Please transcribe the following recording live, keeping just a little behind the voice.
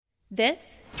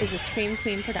This is a Scream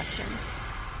Queen production.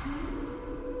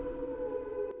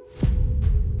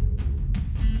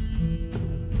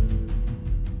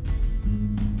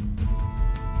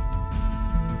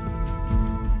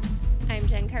 I'm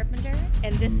Jen Carpenter,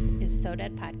 and this is So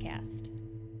Dead Podcast.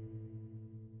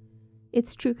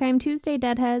 It's True Crime Tuesday,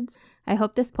 Deadheads. I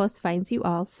hope this post finds you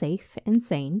all safe and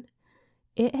sane.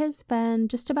 It has been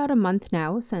just about a month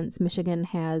now since Michigan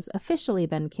has officially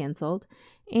been canceled,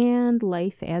 and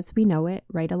life as we know it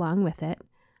right along with it.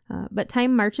 But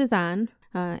time marches on,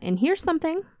 and here's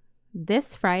something.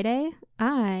 This Friday,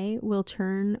 I will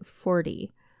turn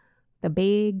 40. The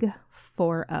big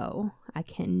 4-0. I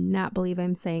cannot believe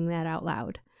I'm saying that out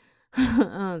loud.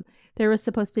 There was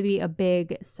supposed to be a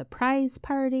big surprise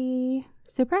party.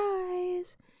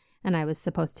 Surprise! And I was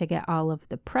supposed to get all of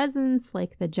the presents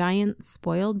like the giant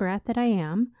spoiled brat that I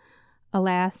am.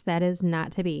 Alas, that is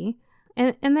not to be.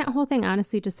 And that whole thing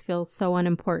honestly just feels so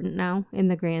unimportant now in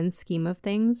the grand scheme of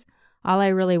things. All I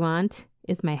really want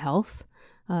is my health,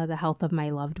 the health of my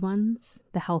loved ones,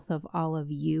 the health of all of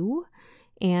you,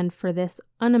 and for this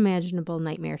unimaginable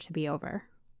nightmare to be over.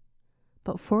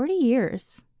 But 40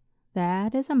 years,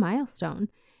 that is a milestone.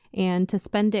 And to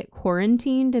spend it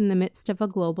quarantined in the midst of a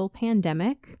global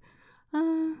pandemic,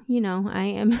 I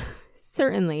am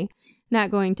certainly not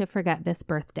going to forget this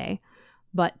birthday.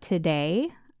 But today,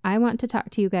 I want to talk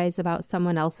to you guys about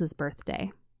someone else's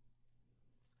birthday.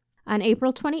 On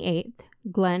April 28th,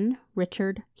 Glenn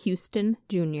Richard Houston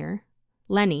Jr.,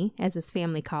 Lenny, as his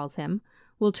family calls him,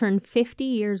 will turn 50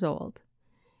 years old.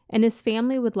 And his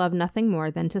family would love nothing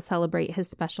more than to celebrate his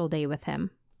special day with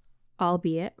him,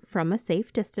 albeit from a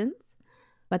safe distance,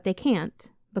 but they can't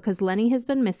because Lenny has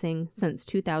been missing since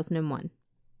 2001.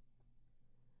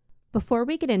 Before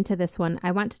we get into this one,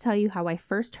 I want to tell you how I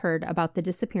first heard about the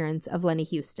disappearance of Lenny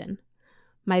Houston.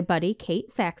 My buddy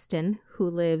Kate Saxton, who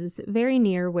lives very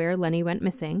near where Lenny went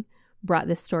missing, brought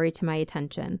this story to my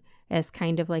attention as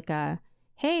kind of like a,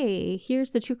 hey,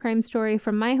 here's the true crime story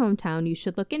from my hometown, you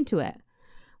should look into it.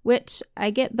 Which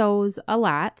I get those a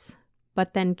lot,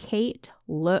 but then Kate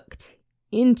looked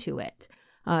into it.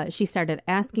 She started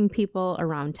asking people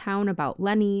around town about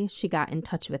Lenny. She got in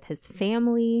touch with his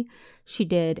family. She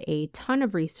did a ton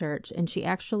of research, and she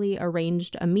actually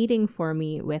arranged a meeting for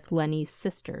me with Lenny's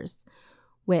sisters,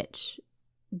 which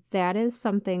that is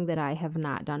something that I have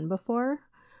not done before.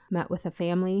 Met with a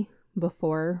family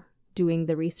before doing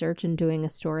the research and doing a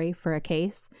story for a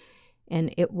case,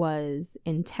 and it was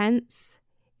intense.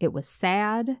 It was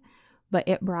sad, but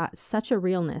it brought such a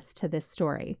realness to this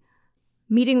story.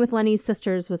 Meeting with Lenny's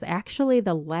sisters was actually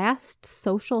the last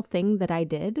social thing that I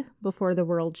did before the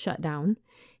world shut down.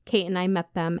 Kate and I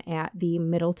met them at the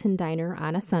Middleton Diner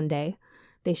on a Sunday.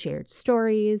 They shared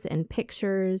stories and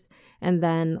pictures, and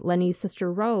then Lenny's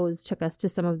sister Rose took us to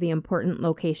some of the important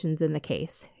locations in the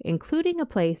case, including a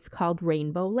place called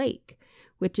Rainbow Lake,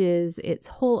 which is its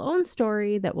whole own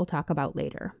story that we'll talk about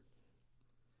later.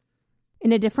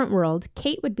 In a different world,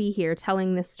 Kate would be here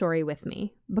telling this story with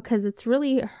me because it's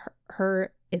really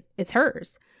it's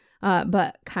hers.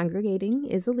 But congregating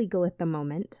is illegal at the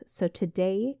moment. So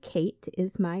today, Kate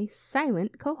is my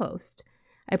silent co-host.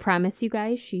 I promise you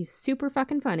guys, she's super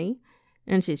fucking funny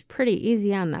and she's pretty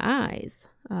easy on the eyes.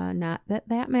 Not that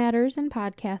that matters in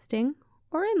podcasting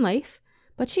or in life,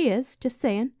 but she is, just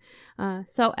saying.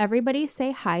 So everybody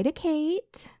say hi to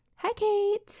Kate. Hi,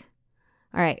 Kate.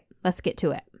 All right, let's get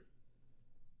to it.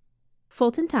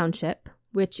 Fulton Township,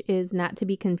 which is not to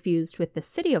be confused with the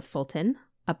city of Fulton.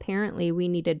 Apparently, we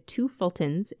needed 2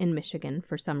 Fultons in Michigan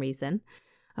for some reason.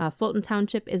 Fulton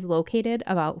Township is located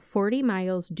about 40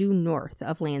 miles due north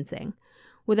of Lansing.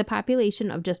 With a population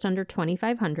of just under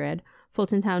 2,500,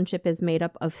 Fulton Township is made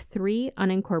up of 3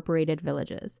 unincorporated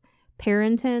villages,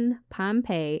 Perrinton,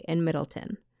 Pompey, and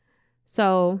Middleton.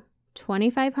 So,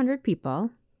 2,500 people,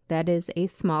 that is a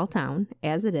small town,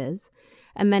 as it is,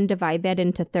 and then divide that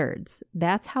into thirds.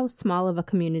 That's how small of a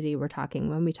community we're talking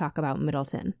when we talk about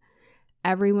Middleton.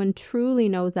 Everyone truly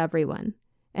knows everyone,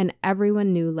 and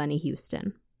everyone knew Lenny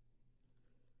Houston.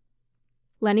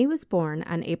 Lenny was born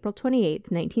on April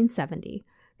 28, 1970,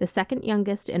 the second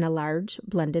youngest in a large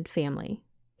blended family.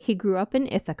 He grew up in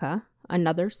Ithaca,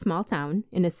 another small town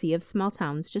in a sea of small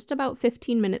towns just about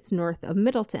 15 minutes north of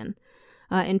Middleton.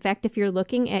 In fact, if you're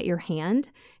looking at your hand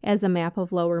as a map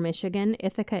of Lower Michigan,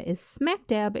 Ithaca is smack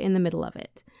dab in the middle of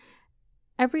it.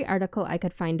 Every article I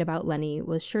could find about Lenny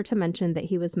was sure to mention that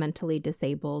he was mentally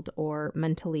disabled or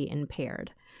mentally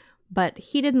impaired, but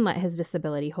he didn't let his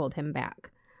disability hold him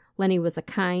back. Lenny was a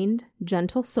kind,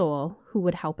 gentle soul who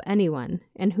would help anyone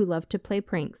and who loved to play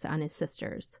pranks on his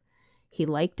sisters. He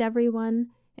liked everyone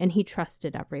and he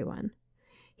trusted everyone.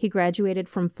 He graduated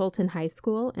from Fulton High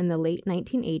School in the late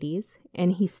 1980s,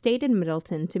 and he stayed in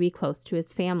Middleton to be close to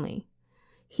his family.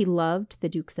 He loved the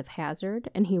Dukes of Hazzard,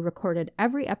 and he recorded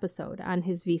every episode on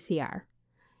his VCR.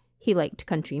 He liked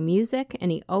country music, and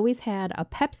he always had a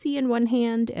Pepsi in one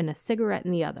hand and a cigarette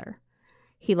in the other.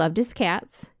 He loved his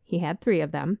cats. He had 3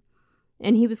 of them.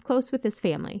 And he was close with his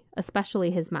family,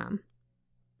 especially his mom.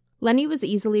 Lenny was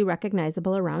easily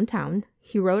recognizable around town.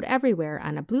 He rode everywhere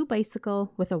on a blue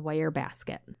bicycle with a wire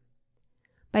basket.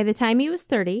 By the time he was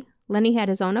 30, Lenny had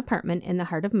his own apartment in the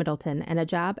heart of Middleton and a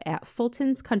job at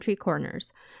Fulton's Country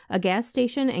Corners, a gas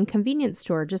station and convenience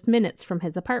store just minutes from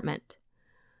his apartment.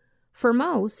 For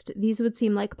most, these would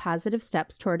seem like positive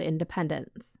steps toward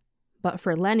independence. But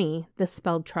for Lenny, this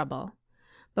spelled trouble,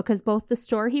 because both the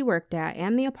store he worked at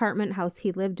and the apartment house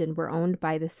he lived in were owned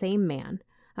by the same man,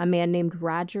 a man named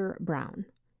Roger Brown.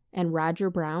 And Roger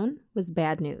Brown was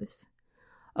bad news.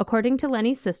 According to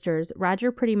Lenny's sisters,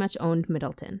 Roger pretty much owned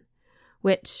Middleton,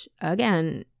 which,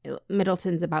 again,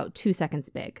 Middleton's about 2 seconds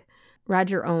big.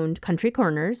 Roger owned Country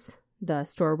Corners, the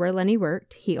store where Lenny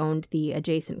worked. He owned the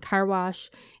adjacent car wash,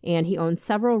 and he owned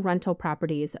several rental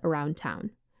properties around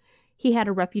town. He had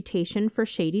a reputation for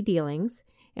shady dealings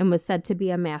and was said to be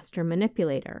a master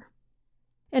manipulator.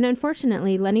 And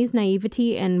unfortunately, Lenny's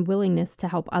naivety and willingness to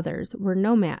help others were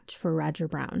no match for Roger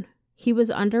Brown. He was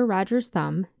under Roger's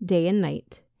thumb day and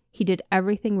night. He did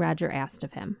everything Roger asked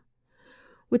of him,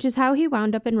 which is how he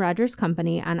wound up in Roger's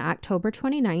company on October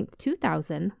 29,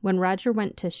 2000, when Roger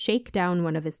went to shake down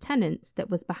one of his tenants that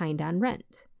was behind on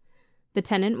rent. The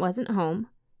tenant wasn't home,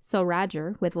 so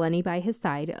Roger, with Lenny by his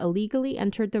side, illegally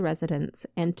entered the residence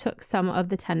and took some of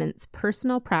the tenant's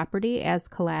personal property as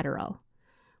collateral.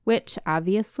 Which,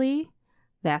 obviously,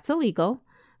 that's illegal.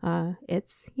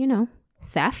 It's,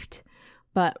 theft.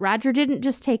 But Roger didn't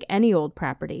just take any old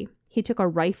property. He took a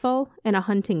rifle and a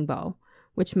hunting bow,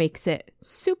 which makes it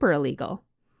super illegal.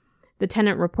 The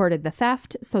tenant reported the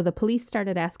theft, so the police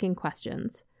started asking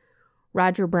questions.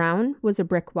 Roger Brown was a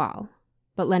brick wall,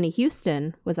 but Lenny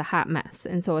Houston was a hot mess,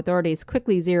 and so authorities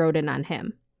quickly zeroed in on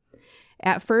him.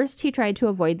 At first, he tried to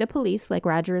avoid the police like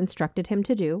Roger instructed him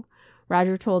to do.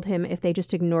 Roger told him if they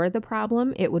just ignored the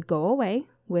problem, it would go away,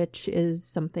 which is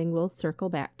something we'll circle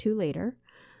back to later.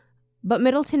 But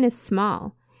Middleton is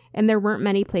small, and there weren't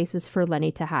many places for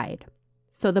Lenny to hide.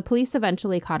 So the police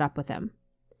eventually caught up with him.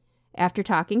 After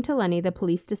talking to Lenny, the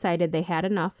police decided they had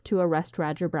enough to arrest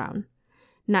Roger Brown,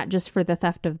 not just for the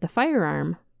theft of the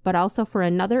firearm, but also for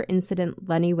another incident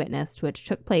Lenny witnessed, which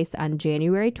took place on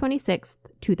January 26,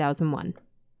 2001.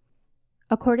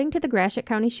 According to the Gratiot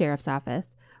County Sheriff's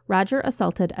Office, Roger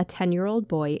assaulted a 10-year-old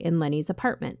boy in Lenny's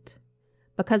apartment.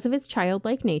 Because of his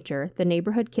childlike nature, the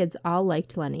neighborhood kids all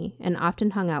liked Lenny and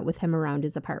often hung out with him around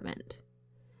his apartment.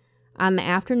 On the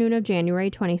afternoon of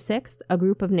January 26th, a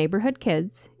group of neighborhood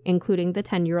kids, including the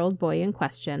 10-year-old boy in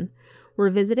question, were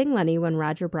visiting Lenny when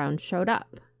Roger Brown showed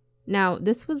up. Now,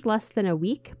 this was less than a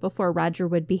week before Roger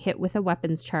would be hit with a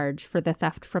weapons charge for the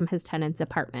theft from his tenant's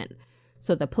apartment.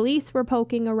 So the police were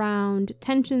poking around,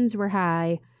 tensions were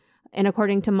high, and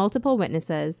according to multiple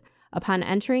witnesses, upon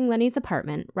entering Lenny's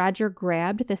apartment, Roger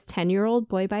grabbed this 10-year-old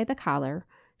boy by the collar,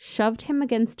 shoved him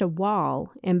against a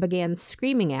wall, and began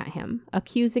screaming at him,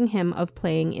 accusing him of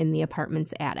playing in the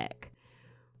apartment's attic.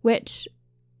 Which,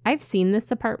 I've seen this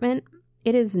apartment.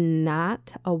 It is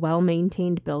not a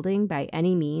well-maintained building by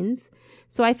any means,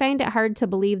 so I find it hard to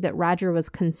believe that Roger was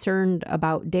concerned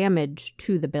about damage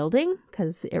to the building,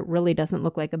 because it really doesn't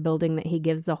look like a building that he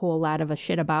gives a whole lot of a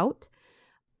shit about.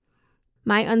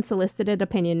 My unsolicited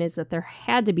opinion is that there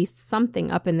had to be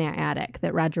something up in that attic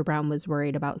that Roger Brown was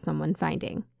worried about someone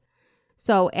finding.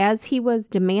 So as he was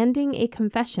demanding a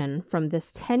confession from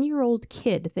this 10-year-old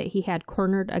kid that he had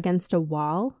cornered against a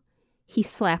wall, he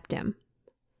slapped him.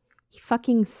 He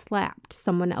fucking slapped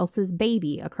someone else's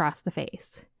baby across the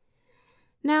face.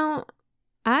 Now,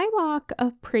 I walk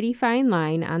a pretty fine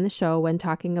line on the show when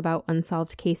talking about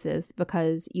unsolved cases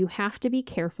because you have to be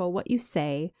careful what you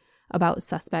say about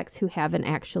suspects who haven't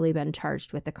actually been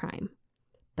charged with the crime.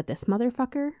 But this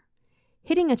motherfucker,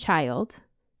 hitting a child,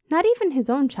 not even his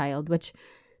own child, which,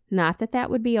 not that that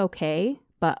would be okay,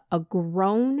 but a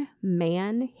grown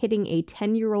man hitting a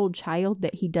 10-year-old child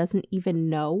that he doesn't even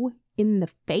know in the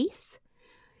face?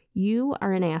 You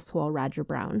are an asshole, Roger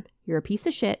Brown. You're a piece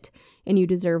of shit, and you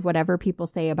deserve whatever people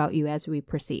say about you as we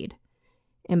proceed.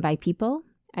 And by people,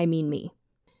 I mean me.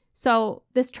 So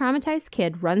this traumatized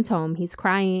kid runs home. He's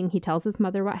crying. He tells his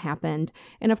mother what happened.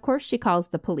 And of course, she calls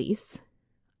the police.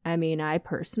 I mean, I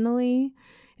personally,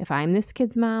 if I'm this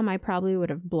kid's mom, I probably would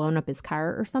have blown up his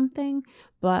car or something.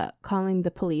 But calling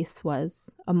the police was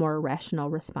a more rational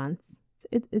response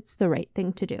It's the right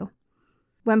thing to do.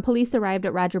 When police arrived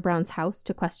at Roger Brown's house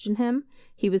to question him,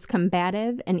 he was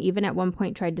combative and even at one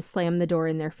point tried to slam the door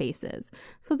in their faces.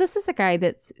 So this is a guy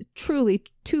that's truly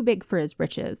too big for his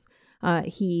britches.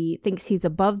 He thinks he's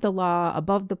above the law,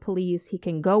 above the police. He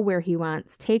can go where he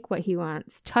wants, take what he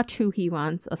wants, touch who he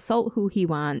wants, assault who he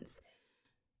wants.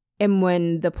 And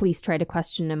when the police try to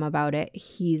question him about it,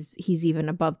 he's even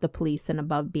above the police and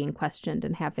above being questioned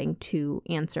and having to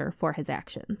answer for his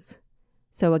actions.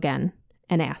 So again,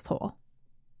 an asshole.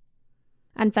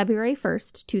 On February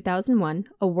 1st, 2001,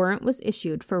 a warrant was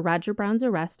issued for Roger Brown's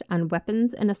arrest on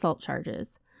weapons and assault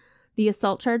charges. The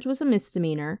assault charge was a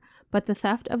misdemeanor, but the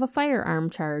theft of a firearm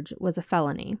charge was a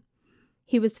felony.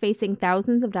 He was facing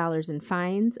thousands of dollars in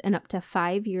fines and up to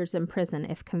 5 years in prison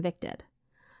if convicted.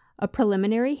 A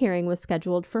preliminary hearing was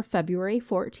scheduled for February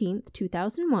 14th,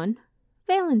 2001,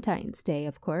 Valentine's Day,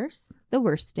 of course, the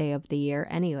worst day of the year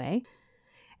anyway,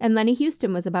 and Lenny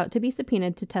Houston was about to be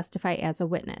subpoenaed to testify as a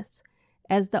witness,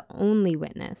 as the only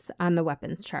witness on the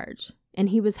weapons charge, and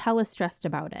he was hella stressed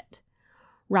about it.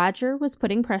 Roger was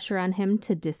putting pressure on him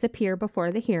to disappear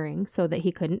before the hearing so that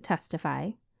he couldn't testify.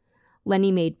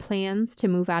 Lenny made plans to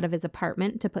move out of his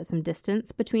apartment to put some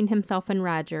distance between himself and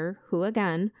Roger, who,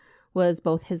 again, was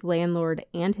both his landlord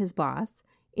and his boss,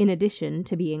 in addition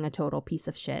to being a total piece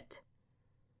of shit.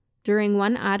 During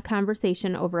one odd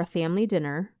conversation over a family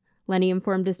dinner, Lenny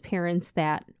informed his parents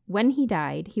that when he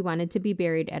died, he wanted to be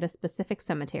buried at a specific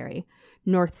cemetery,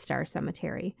 North Star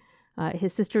Cemetery.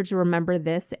 His sisters remember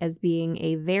this as being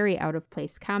a very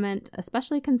out-of-place comment,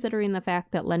 especially considering the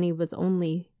fact that Lenny was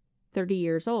only 30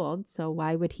 years old, so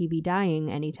why would he be dying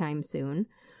anytime soon?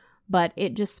 But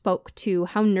it just spoke to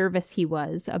how nervous he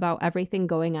was about everything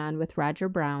going on with Roger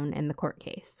Brown and the court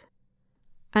case.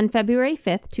 On February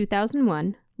 5th,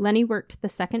 2001, Lenny worked the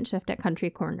second shift at Country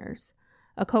Corners.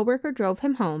 A coworker drove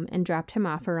him home and dropped him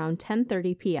off around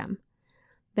 10:30 p.m.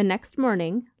 The next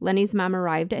morning, Lenny's mom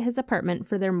arrived at his apartment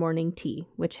for their morning tea,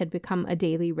 which had become a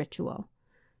daily ritual.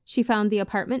 She found the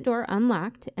apartment door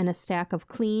unlocked and a stack of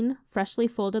clean, freshly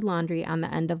folded laundry on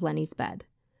the end of Lenny's bed.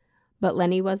 But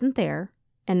Lenny wasn't there,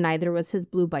 and neither was his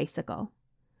blue bicycle.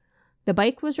 The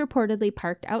bike was reportedly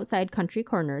parked outside Country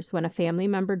Corners when a family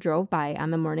member drove by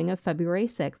on the morning of February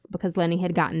 6th because Lenny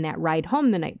had gotten that ride home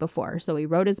the night before. So he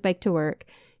rode his bike to work.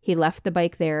 He left the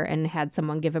bike there and had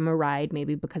someone give him a ride,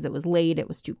 maybe because it was late, it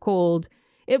was too cold.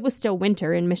 It was still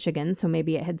winter in Michigan, so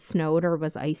maybe it had snowed or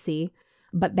was icy.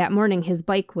 But that morning his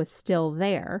bike was still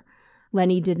there.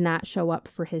 Lenny did not show up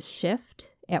for his shift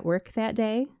at work that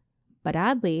day, but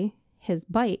oddly, his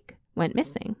bike went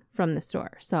missing from the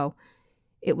store. So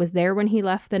it was there when he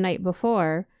left the night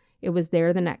before. It was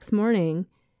there the next morning.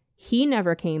 He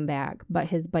never came back, but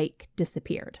his bike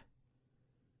disappeared.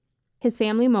 His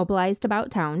family mobilized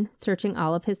about town, searching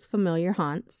all of his familiar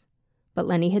haunts, but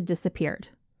Lenny had disappeared,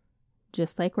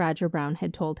 just like Roger Brown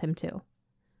had told him to.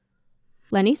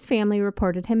 Lenny's family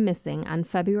reported him missing on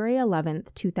February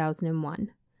 11th,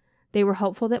 2001. They were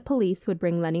hopeful that police would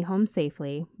bring Lenny home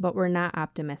safely, but were not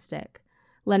optimistic.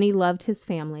 Lenny loved his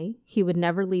family. He would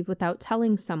never leave without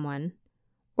telling someone,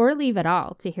 or leave at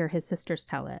all to hear his sisters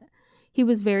tell it. He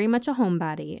was very much a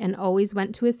homebody and always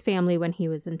went to his family when he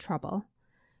was in trouble.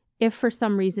 If for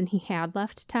some reason he had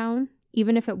left town,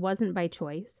 even if it wasn't by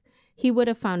choice, he would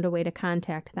have found a way to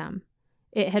contact them.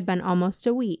 It had been almost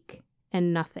a week,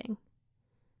 and nothing.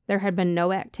 There had been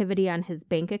no activity on his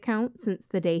bank account since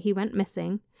the day he went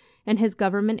missing, and his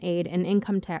government aid and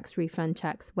income tax refund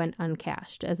checks went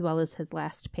uncashed, as well as his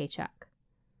last paycheck.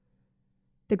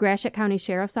 The Gratiot County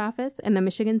Sheriff's Office and the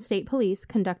Michigan State Police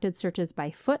conducted searches by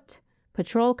foot,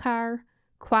 patrol car,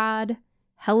 quad,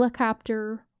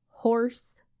 helicopter,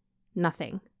 horse.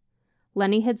 Nothing.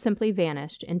 Lenny had simply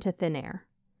vanished into thin air.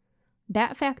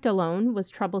 That fact alone was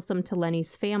troublesome to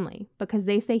Lenny's family because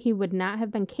they say he would not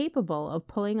have been capable of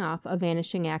pulling off a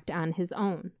vanishing act on his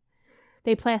own.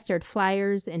 They plastered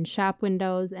flyers in shop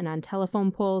windows and on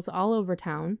telephone poles all over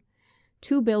town.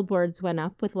 2 billboards went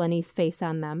up with Lenny's face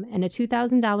on them, and a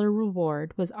 $2,000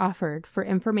 reward was offered for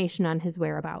information on his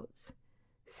whereabouts.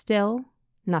 Still,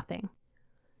 nothing.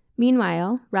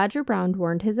 Meanwhile, Roger Brown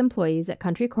warned his employees at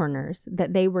Country Corners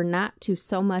that they were not to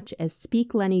so much as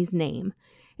speak Lenny's name,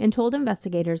 and told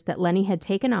investigators that Lenny had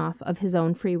taken off of his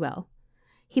own free will.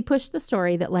 He pushed the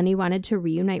story that Lenny wanted to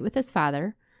reunite with his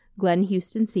father, Glenn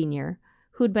Houston Sr.,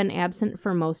 who'd been absent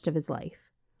for most of his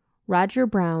life. Roger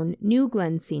Brown knew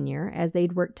Glenn Sr. as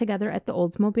they'd worked together at the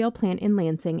Oldsmobile plant in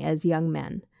Lansing as young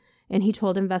men, and he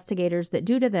told investigators that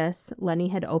due to this, Lenny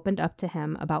had opened up to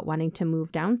him about wanting to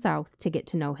move down south to get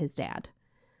to know his dad.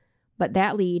 But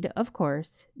that lead, of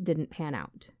course, didn't pan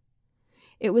out.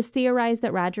 It was theorized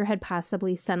that Roger had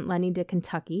possibly sent Lenny to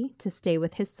Kentucky to stay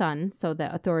with his son so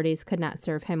that authorities could not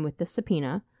serve him with the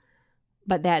subpoena,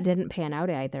 but that didn't pan out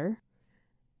either.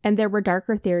 And there were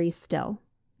darker theories still.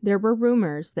 There were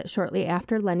rumors that shortly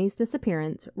after Lenny's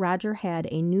disappearance, Roger had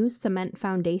a new cement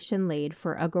foundation laid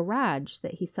for a garage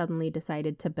that he suddenly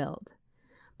decided to build.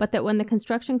 But that when the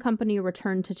construction company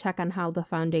returned to check on how the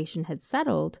foundation had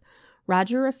settled,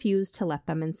 Roger refused to let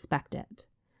them inspect it.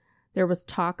 There was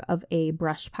talk of a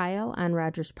brush pile on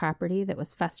Roger's property that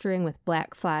was festering with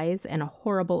black flies and a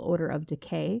horrible odor of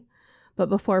decay, but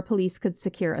before police could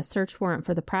secure a search warrant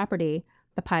for the property,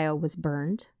 the pile was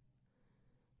burned.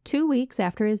 2 weeks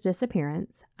after his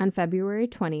disappearance, on February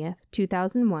 20th,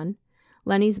 2001,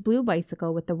 Lenny's blue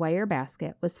bicycle with the wire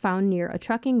basket was found near a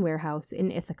trucking warehouse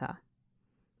in Ithaca.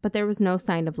 But there was no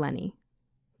sign of Lenny.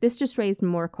 This just raised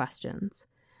more questions.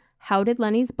 How did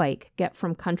Lenny's bike get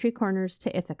from Country Corners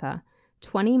to Ithaca,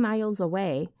 20 miles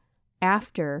away,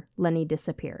 after Lenny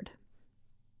disappeared?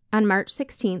 On March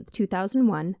 16,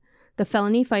 2001, the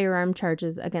felony firearm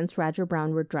charges against Roger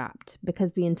Brown were dropped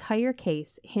because the entire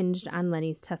case hinged on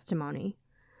Lenny's testimony.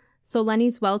 So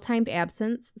Lenny's well-timed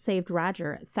absence saved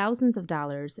Roger thousands of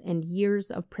dollars and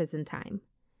years of prison time.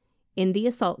 In the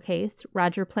assault case,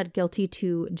 Roger pled guilty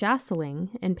to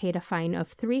jostling and paid a fine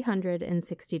of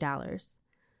 $360.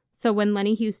 So when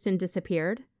Lenny Houston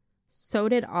disappeared, so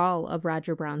did all of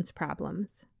Roger Brown's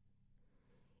problems.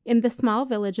 In the small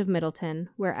village of Middleton,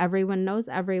 where everyone knows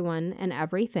everyone and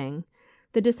everything,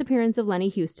 the disappearance of Lenny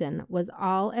Houston was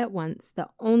all at once the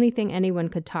only thing anyone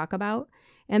could talk about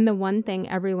and the one thing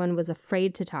everyone was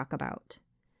afraid to talk about.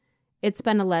 It's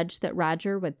been alleged that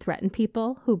Roger would threaten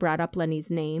people who brought up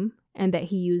Lenny's name and that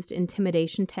he used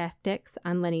intimidation tactics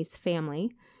on Lenny's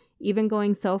family, even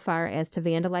going so far as to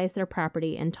vandalize their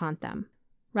property and taunt them.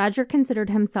 Roger considered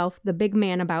himself the big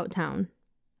man about town.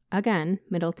 Again,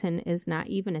 Middleton is not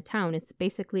even a town. It's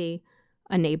basically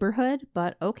a neighborhood,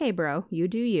 but okay, bro, you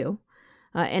do you.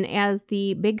 And as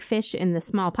the big fish in the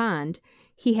small pond,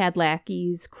 he had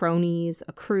lackeys, cronies,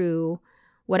 a crew,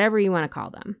 whatever you want to call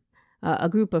them. A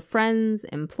group of friends,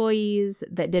 employees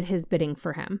that did his bidding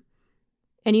for him.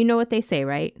 And you know what they say,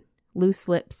 right? Loose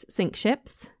lips sink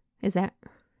ships. Is that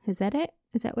it?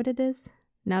 Is that what it is?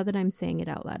 Now that I'm saying it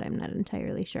out loud, I'm not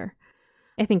entirely sure.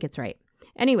 I think it's right.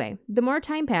 Anyway, the more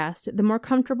time passed, the more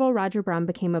comfortable Roger Brown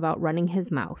became about running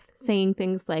his mouth, saying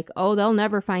things like, oh, they'll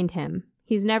never find him.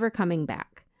 He's never coming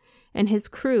back. And his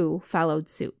crew followed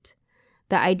suit.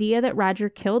 The idea that Roger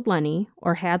killed Lenny,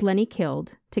 or had Lenny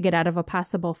killed, to get out of a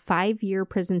possible 5-year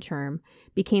prison term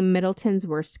became Middleton's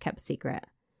worst-kept secret.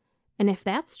 And if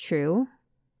that's true,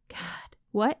 God,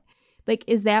 what? Like,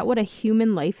 is that what a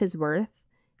human life is worth?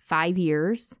 5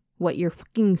 years? What your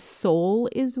fucking soul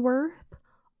is worth?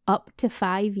 Up to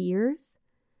 5 years?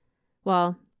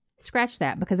 Well, scratch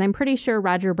that, because I'm pretty sure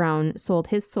Roger Brown sold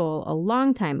his soul a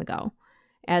long time ago.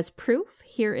 As proof,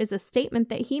 here is a statement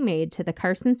that he made to the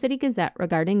Carson City Gazette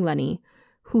regarding Lenny,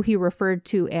 who he referred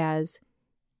to as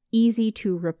easy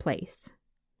to replace.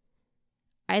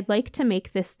 I'd like to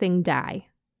make this thing die.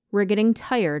 We're getting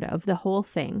tired of the whole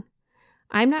thing.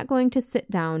 I'm not going to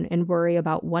sit down and worry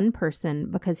about one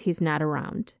person because he's not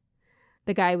around.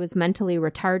 The guy was mentally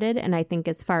retarded, and I think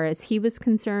as far as he was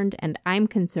concerned and I'm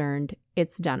concerned,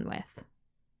 it's done with.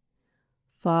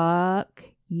 Fuck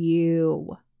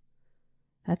you.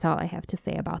 That's all I have to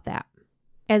say about that.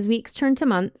 As weeks turned to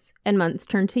months and months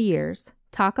turned to years,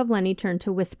 talk of Lenny turned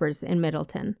to whispers in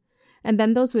Middleton, and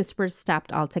then those whispers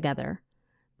stopped altogether.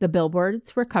 The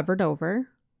billboards were covered over.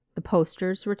 The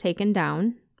posters were taken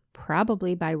down,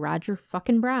 probably by Roger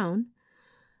fucking Brown.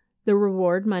 The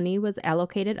reward money was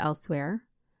allocated elsewhere.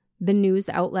 The news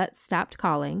outlets stopped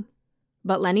calling.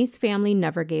 But Lenny's family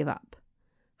never gave up.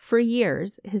 For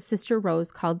years, his sister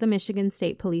Rose called the Michigan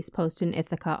State Police Post in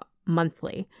Ithaca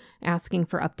monthly, asking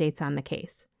for updates on the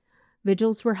case.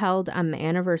 Vigils were held on the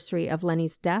anniversary of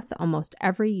Lenny's death almost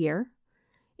every year.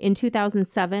 In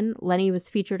 2007, Lenny was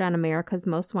featured on America's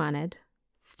Most Wanted.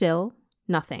 Still,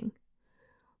 nothing.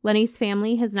 Lenny's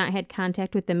family has not had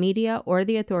contact with the media or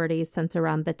the authorities since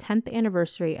around the 10th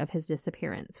anniversary of his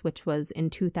disappearance, which was in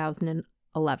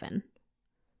 2011.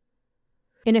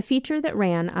 In a feature that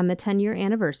ran on the 10-year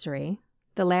anniversary,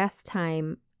 the last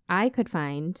time I could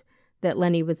find that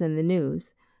Lenny was in the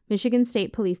news, Michigan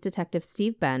State Police Detective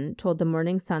Steve Benn told the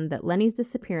Morning Sun that Lenny's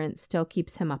disappearance still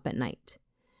keeps him up at night.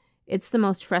 It's the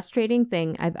most frustrating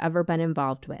thing I've ever been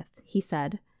involved with, he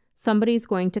said. Somebody's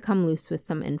going to come loose with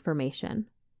some information.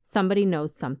 Somebody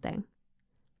knows something.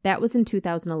 That was in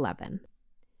 2011.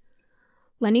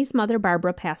 Lenny's mother,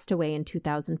 Barbara, passed away in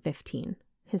 2015.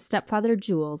 His stepfather,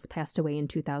 Jules, passed away in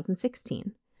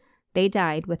 2016. They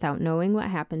died without knowing what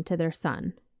happened to their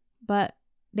son. But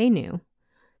they knew.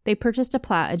 They purchased a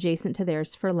plot adjacent to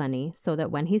theirs for Lenny so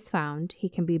that when he's found, he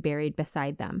can be buried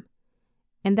beside them.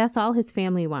 And that's all his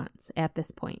family wants at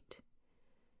this point.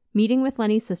 Meeting with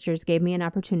Lenny's sisters gave me an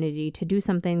opportunity to do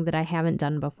something that I haven't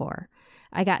done before.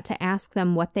 I got to ask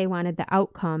them what they wanted the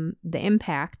outcome, the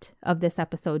impact of this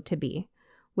episode to be,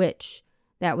 which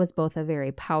that was both a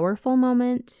very powerful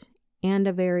moment and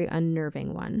a very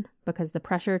unnerving one, because the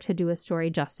pressure to do a story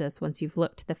justice once you've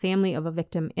looked the family of a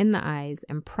victim in the eyes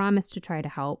and promised to try to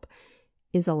help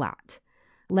is a lot.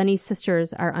 Lenny's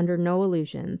sisters are under no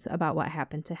illusions about what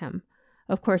happened to him.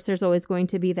 Of course, there's always going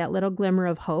to be that little glimmer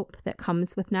of hope that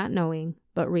comes with not knowing,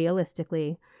 but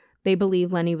realistically, they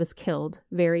believe Lenny was killed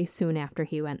very soon after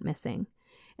he went missing,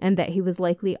 and that he was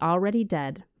likely already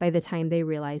dead by the time they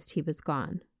realized he was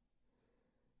gone.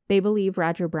 They believe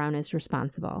Roger Brown is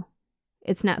responsible.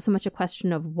 It's not so much a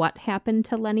question of what happened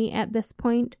to Lenny at this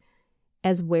point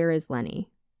as where is Lenny.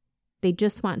 They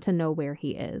just want to know where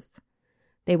he is.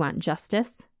 They want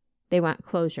justice. They want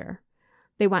closure.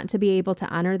 They want to be able to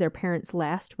honor their parents'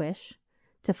 last wish,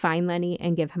 to find Lenny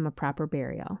and give him a proper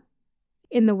burial.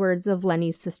 In the words of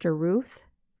Lenny's sister Ruth,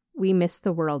 we miss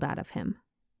the world out of him.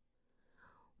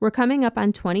 We're coming up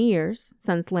on 20 years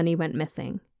since Lenny went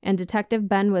missing, and Detective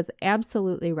Ben was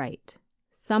absolutely right.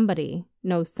 Somebody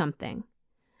knows something.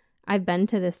 I've been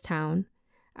to this town.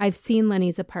 I've seen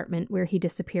Lenny's apartment where he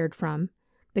disappeared from,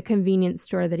 the convenience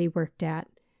store that he worked at,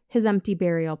 his empty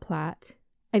burial plot.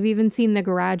 I've even seen the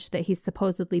garage that he's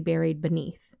supposedly buried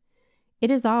beneath. It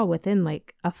is all within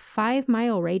like a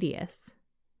 5-mile radius.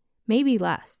 Maybe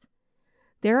less.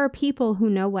 There are people who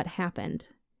know what happened.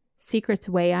 Secrets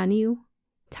weigh on you.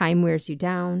 Time wears you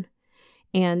down.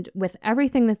 And with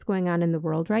everything that's going on in the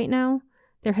world right now,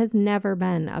 there has never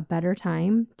been a better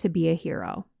time to be a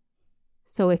hero.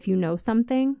 So if you know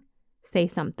something, say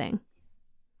something.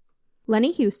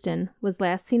 Lenny Houston was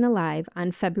last seen alive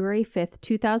on February 5th,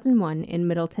 2001 in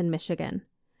Middleton, Michigan.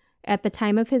 At the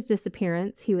time of his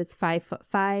disappearance, he was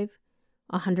 5'5",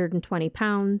 120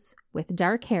 pounds, with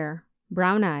dark hair,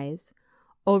 brown eyes,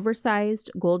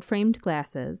 oversized gold-framed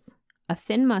glasses, a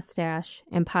thin mustache,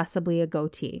 and possibly a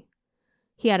goatee.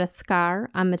 He had a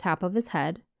scar on the top of his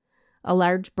head, a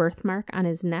large birthmark on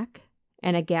his neck,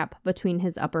 and a gap between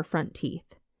his upper front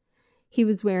teeth. He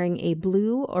was wearing a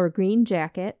blue or green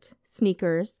jacket,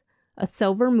 sneakers, a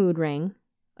silver mood ring,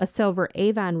 a silver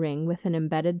Avon ring with an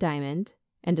embedded diamond,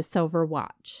 and a silver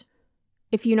watch.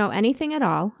 If you know anything at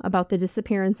all about the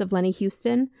disappearance of Lenny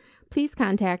Houston, please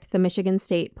contact the Michigan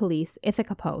State Police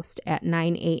Ithaca Post at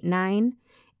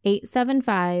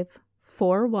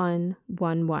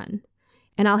 989-875-4111.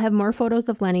 And I'll have more photos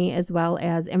of Lenny as well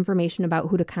as information about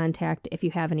who to contact if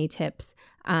you have any tips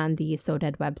on the So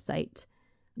Dead website.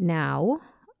 Now,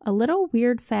 a little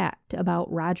weird fact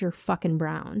about Roger fucking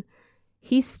Brown.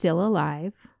 He's still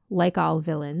alive, like all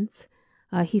villains.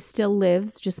 He still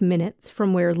lives just minutes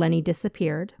from where Lenny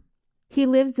disappeared. He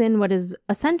lives in what is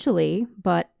essentially,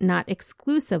 but not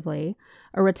exclusively,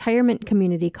 a retirement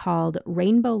community called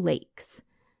Rainbow Lakes.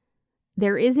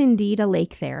 There is indeed a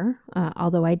lake there,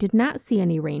 although I did not see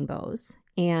any rainbows.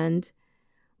 And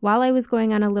while I was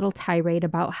going on a little tirade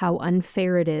about how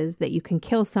unfair it is that you can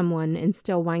kill someone and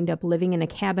still wind up living in a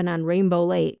cabin on Rainbow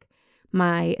Lake,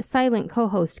 my silent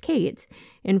co-host Kate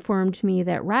informed me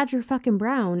that Roger fucking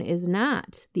Brown is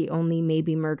not the only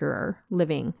maybe murderer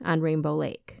living on Rainbow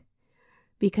Lake.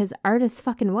 Because Artis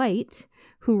fucking White,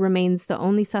 who remains the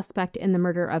only suspect in the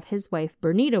murder of his wife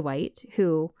Bernita White,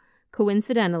 who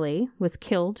coincidentally was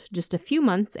killed just a few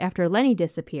months after Lenny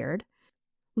disappeared,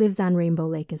 lives on Rainbow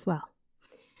Lake as well.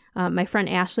 My friend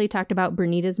Ashley talked about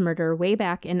Bernita's murder way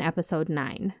back in episode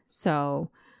 9. So,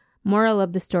 moral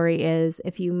of the story is,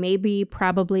 if you maybe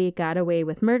probably got away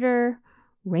with murder,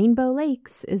 Rainbow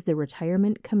Lakes is the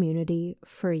retirement community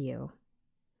for you.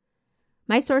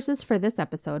 My sources for this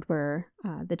episode were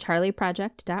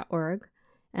thecharlieproject.org,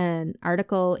 an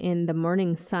article in the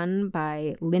Morning Sun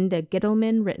by Linda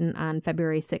Gittleman written on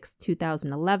February 6,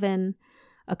 2011,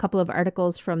 a couple of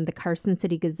articles from the Carson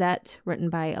City Gazette written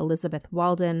by Elizabeth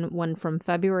Walden, one from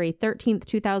February 13th,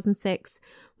 2006,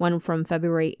 one from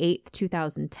February 8th,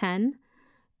 2010.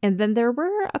 And then there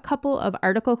were a couple of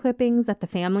article clippings that the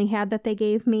family had that they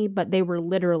gave me, but they were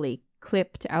literally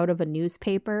clipped out of a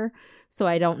newspaper. So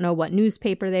I don't know what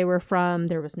newspaper they were from.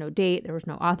 There was no date. There was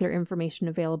no author information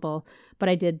available, but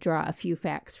I did draw a few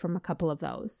facts from a couple of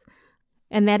those.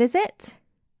 And that is it.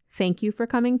 Thank you for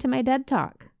coming to my Dead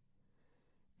Talk.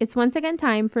 It's once again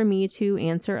time for me to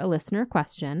answer a listener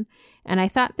question, and I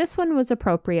thought this one was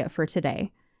appropriate for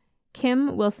today.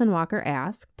 Kim Wilson Walker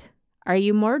asked, Are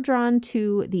you more drawn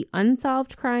to the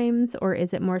unsolved crimes, or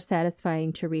is it more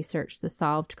satisfying to research the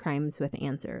solved crimes with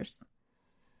answers?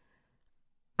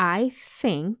 I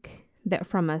think that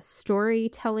from a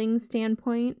storytelling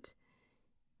standpoint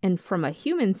and from a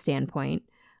human standpoint,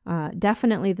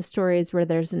 definitely the stories where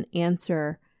there's an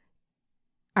answer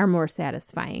are more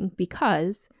satisfying,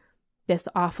 because this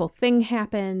awful thing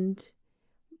happened,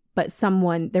 but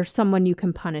there's someone you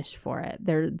can punish for it.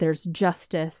 There's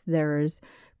justice, there's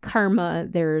karma,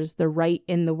 there's the right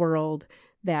in the world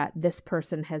that this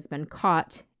person has been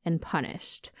caught and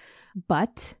punished.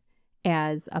 But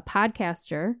as a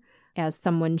podcaster, as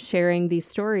someone sharing these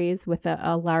stories with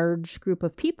a large group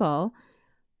of people,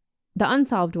 the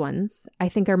unsolved ones, I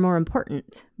think, are more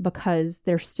important, because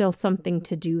there's still something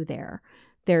to do there.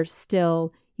 There's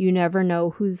still, you never know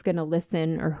who's going to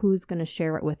listen or who's going to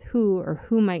share it with who, or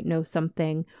who might know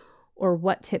something, or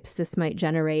what tips this might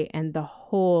generate. And the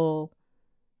whole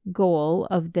goal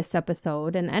of this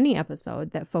episode, and any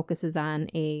episode that focuses on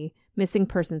a missing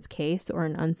persons case or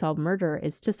an unsolved murder,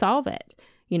 is to solve it,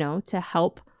 to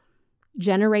help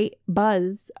generate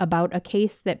buzz about a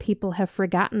case that people have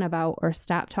forgotten about or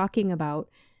stopped talking about,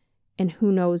 and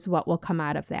who knows what will come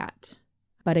out of that.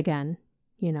 But again,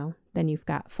 then you've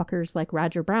got fuckers like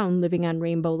Roger Brown living on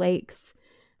Rainbow Lakes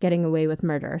getting away with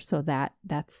murder. So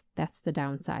that's the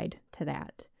downside to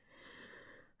that.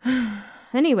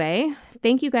 Anyway,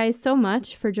 thank you guys so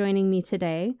much for joining me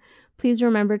today. Please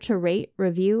remember to rate,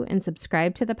 review, and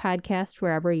subscribe to the podcast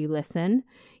wherever you listen.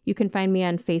 You can find me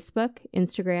on Facebook,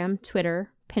 Instagram,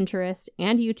 Twitter, Pinterest,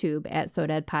 and YouTube at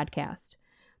SoDead Podcast.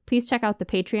 Please check out the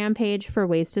Patreon page for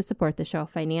ways to support the show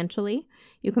financially.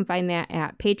 You can find that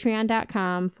at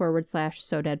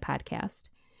patreon.com/SoDead Podcast.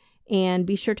 And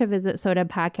be sure to visit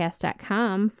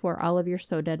SoDeadPodcast.com for all of your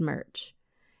SoDead merch.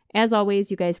 As always,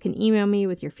 you guys can email me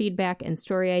with your feedback and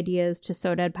story ideas to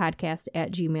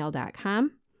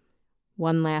SoDeadPodcast@gmail.com.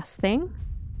 One last thing.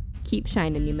 Keep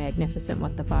shining, you magnificent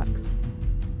what the fucks.